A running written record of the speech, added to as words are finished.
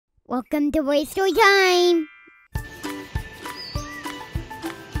Welcome to RaceToyTime!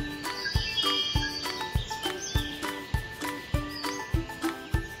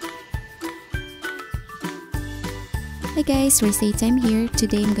 Hi guys, RaceToyTime here.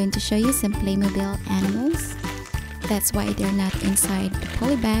 Today I'm going to show you some Playmobil animals. That's why they're not inside the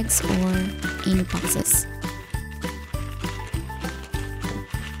polybags or any boxes.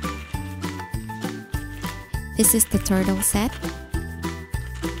 This is the turtle set.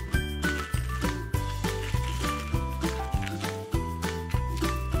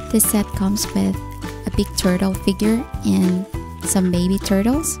 This set comes with a big turtle figure and some baby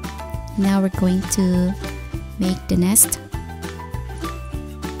turtles. Now we're going to make the nest.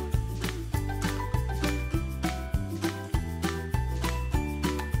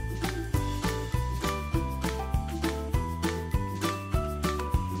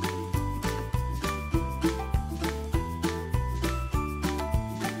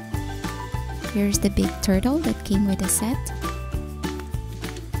 Here's the big turtle that came with the set.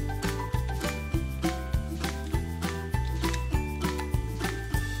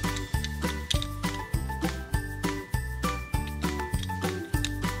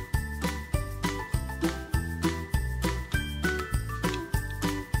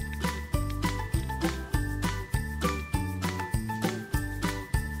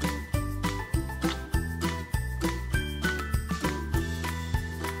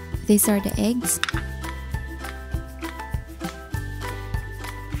 These are the eggs.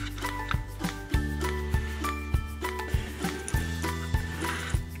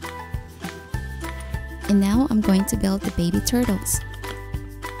 And now I'm going to build the baby turtles.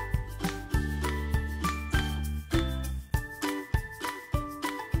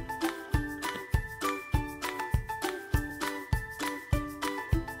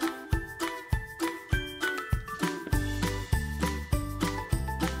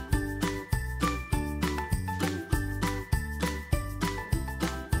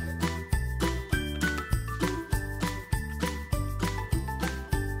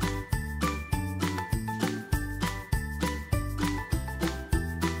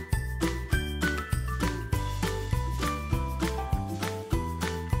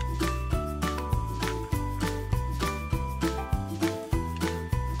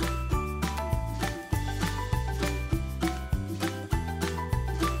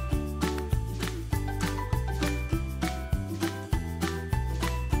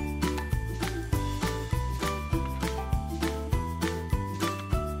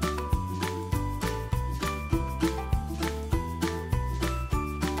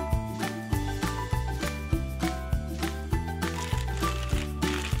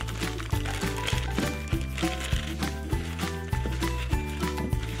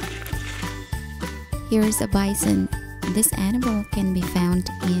 Here is a bison. This animal can be found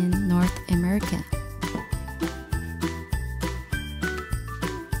in North America.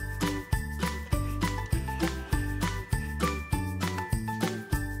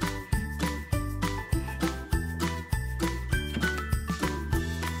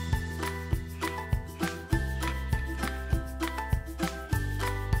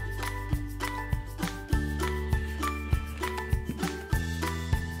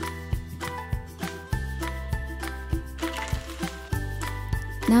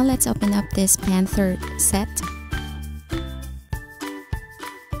 Now let's open up this panther set.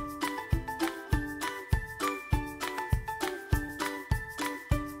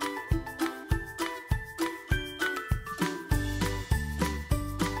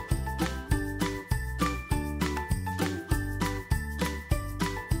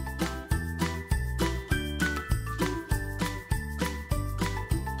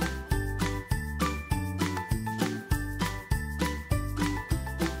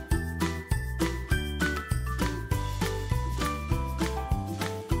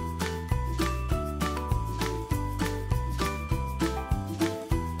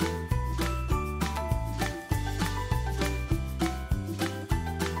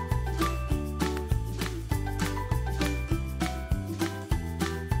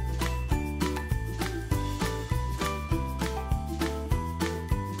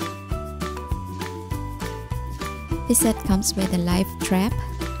 This set comes with a live trap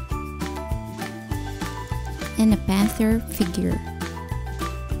and a panther figure.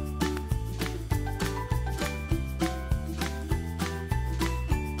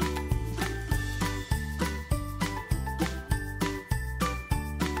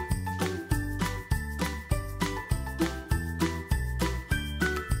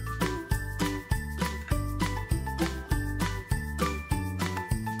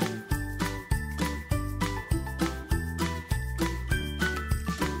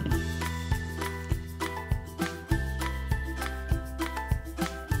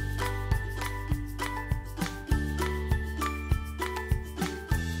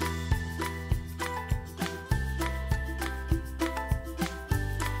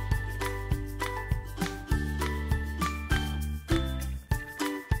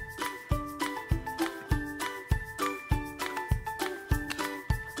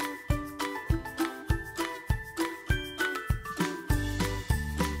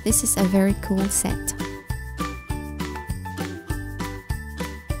 This is a very cool set.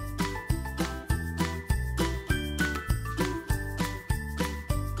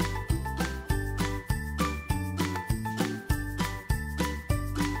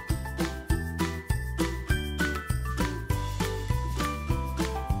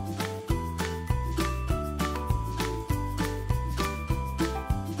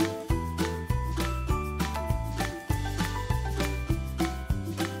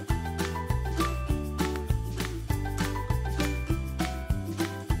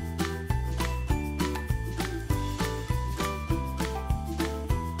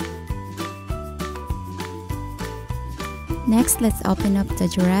 Next, let's open up the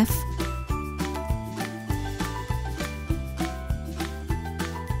giraffe.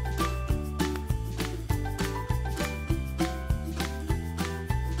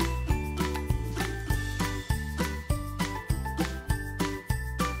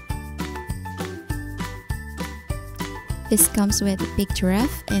 This comes with big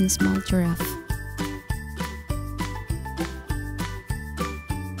giraffe and small giraffe.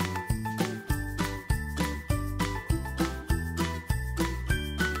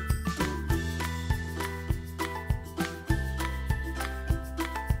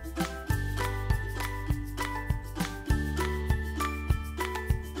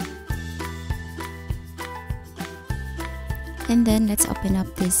 And then let's open up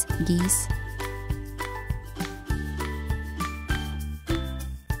these geese.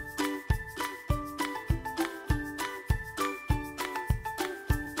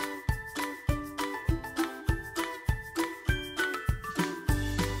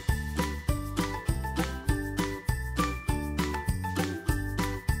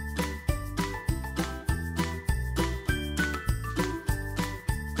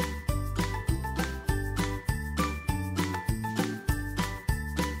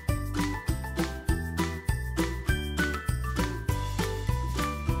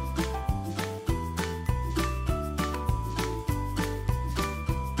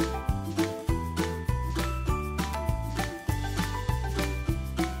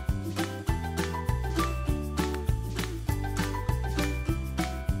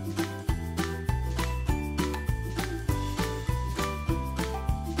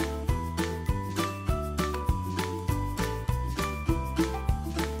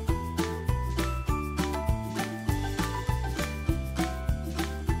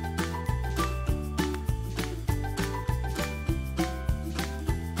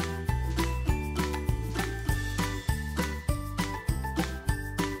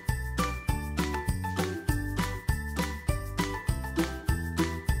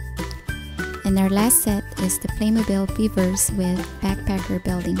 And our last set is the Playmobil beavers with backpacker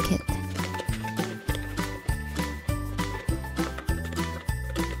building kit.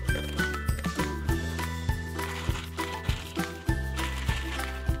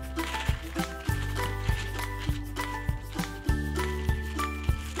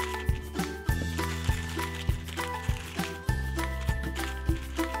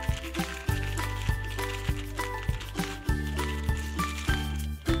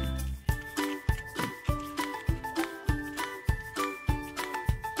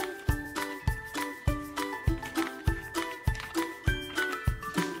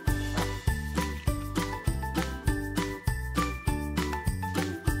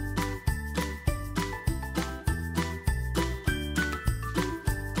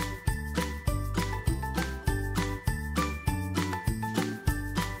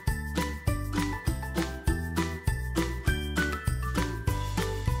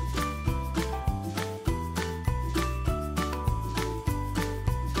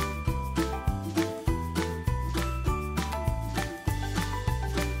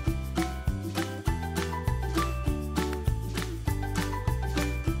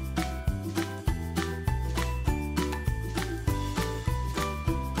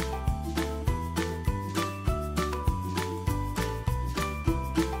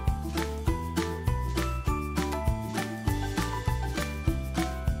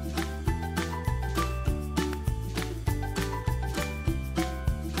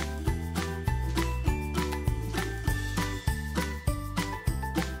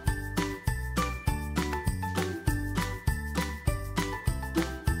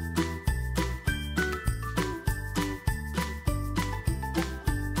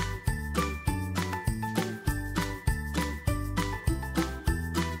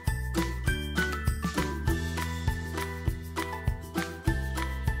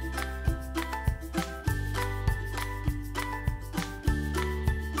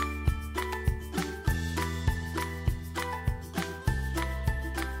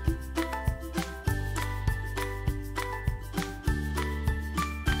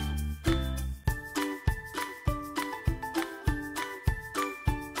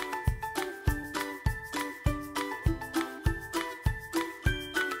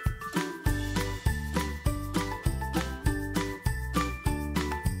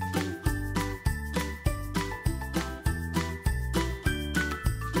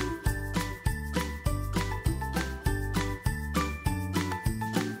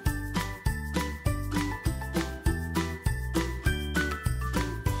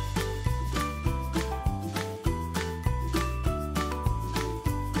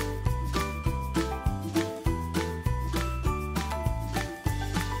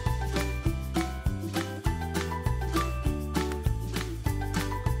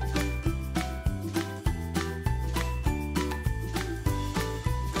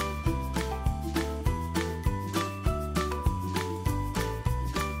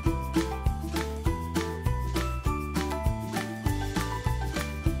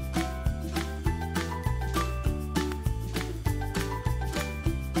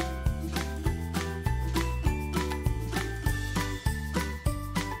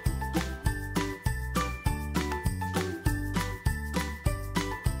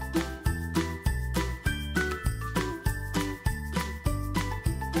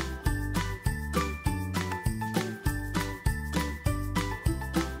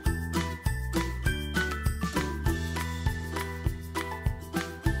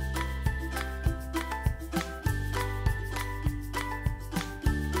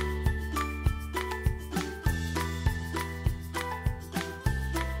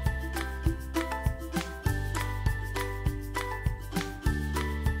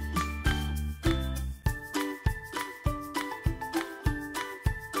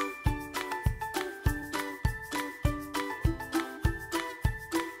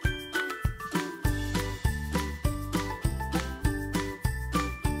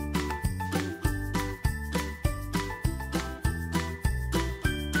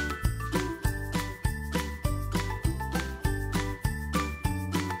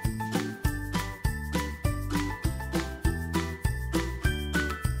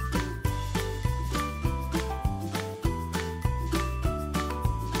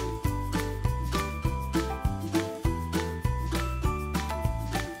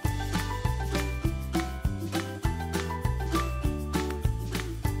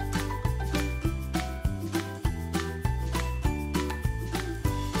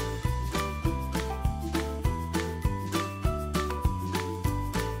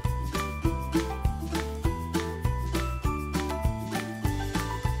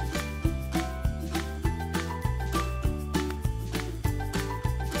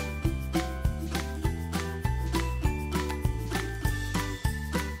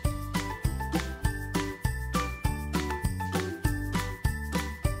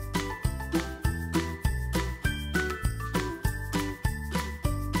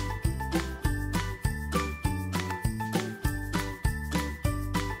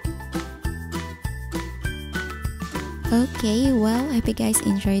 Okay, well, I hope you guys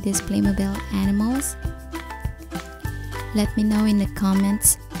enjoy these Playmobil animals. Let me know in the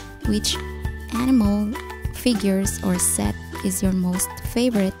comments which animal figures or set is your most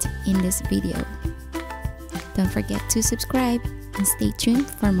favorite in this video. Don't forget to subscribe and stay tuned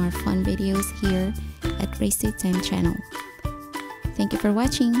for more fun videos here at RaceToyTime channel. Thank you for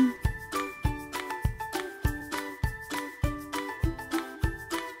watching.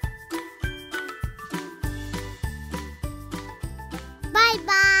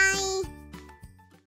 Bye-bye.